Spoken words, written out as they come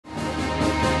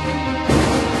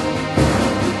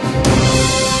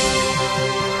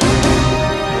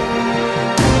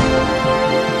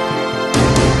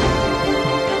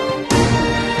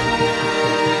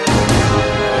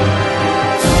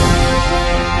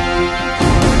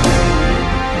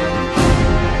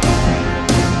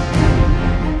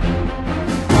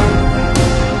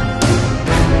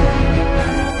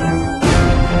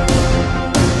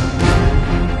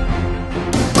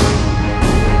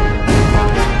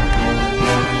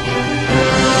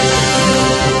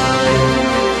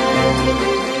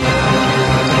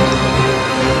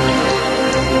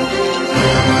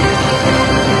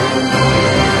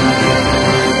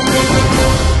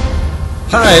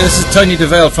Hi, this is Tony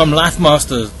Dovale from Life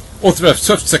Masters, author of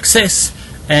Swift Success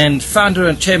and founder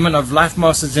and chairman of Life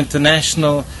Masters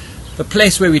International, the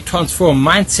place where we transform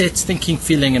mindsets, thinking,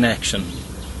 feeling and action.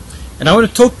 And I want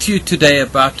to talk to you today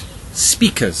about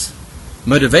speakers,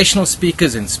 motivational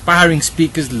speakers, inspiring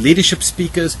speakers, leadership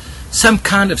speakers, some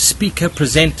kind of speaker,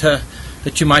 presenter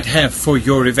that you might have for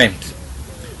your event.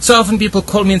 So often people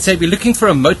call me and say, we're looking for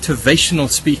a motivational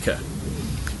speaker.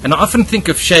 And I often think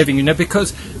of shaving,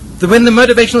 because when the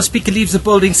motivational speaker leaves the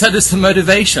building, so does the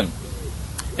motivation.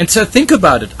 And so think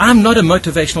about it. I'm not a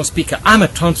motivational speaker. I'm a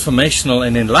transformational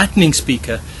and enlightening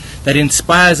speaker that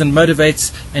inspires and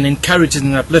motivates and encourages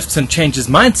and uplifts and changes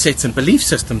mindsets and belief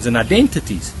systems and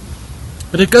identities.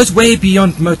 But it goes way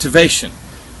beyond motivation.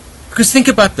 Because think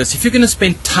about this. If you're going to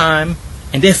spend time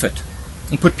and effort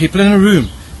and put people in a room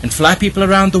and fly people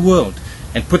around the world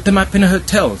and put them up in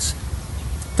hotels,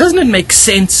 doesn't it make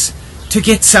sense to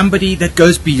get somebody that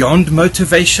goes beyond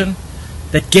motivation,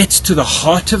 that gets to the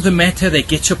heart of the matter, that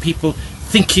gets your people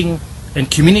thinking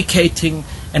and communicating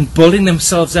and building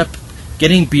themselves up,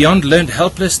 getting beyond learned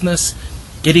helplessness,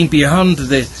 getting beyond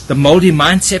the moldy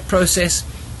mindset process?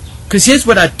 Because here's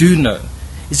what I do know,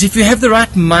 is if you have the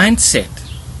right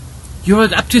mindset, you're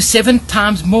up to 7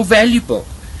 times more valuable.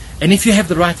 And if you have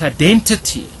the right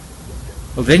identity,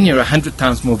 well, then you're 100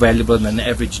 times more valuable than the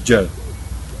average Joe.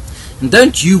 And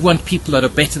don't you want people that are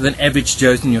better than average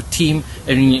Joes in your team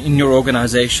and in your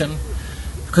organization?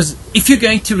 Because if you're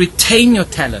going to retain your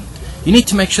talent, you need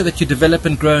to make sure that you develop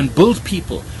and grow and build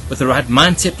people with the right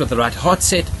mindset, with the right heart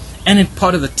set, and in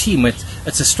part of the team.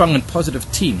 It's a strong and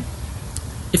positive team.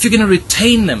 If you're going to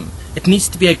retain them, it needs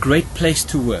to be a great place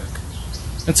to work.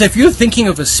 And so if you're thinking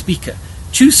of a speaker,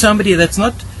 choose somebody that's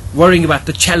not worrying about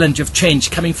the challenge of change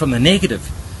coming from the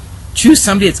negative. Choose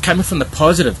somebody that's coming from the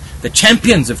positive, the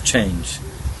champions of change.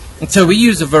 And so we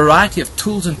use a variety of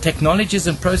tools and technologies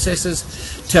and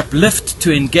processes to uplift,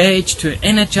 to engage, to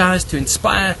energize, to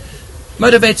inspire.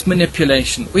 Motivates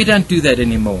manipulation. We don't do that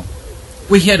anymore.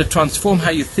 We're here to transform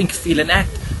how you think, feel and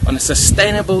act on a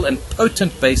sustainable and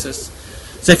potent basis.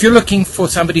 So if you're looking for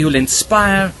somebody who will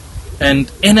inspire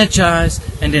and energize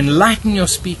and enlighten your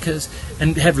speakers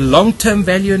and have long-term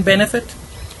value and benefit,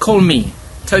 call me,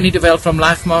 Tony Dovale from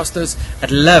Life Masters.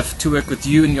 I'd love to work with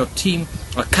you and your team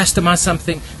or customize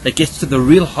something that gets to the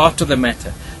real heart of the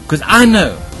matter. Because I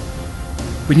know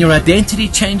when your identity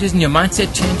changes and your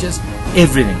mindset changes,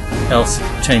 everything else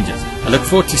changes. I look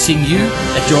forward to seeing you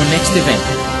at your next event.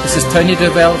 This is Tony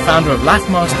Dovale, founder of Life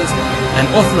Masters and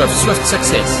author of Swift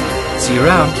Success. See you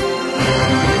around.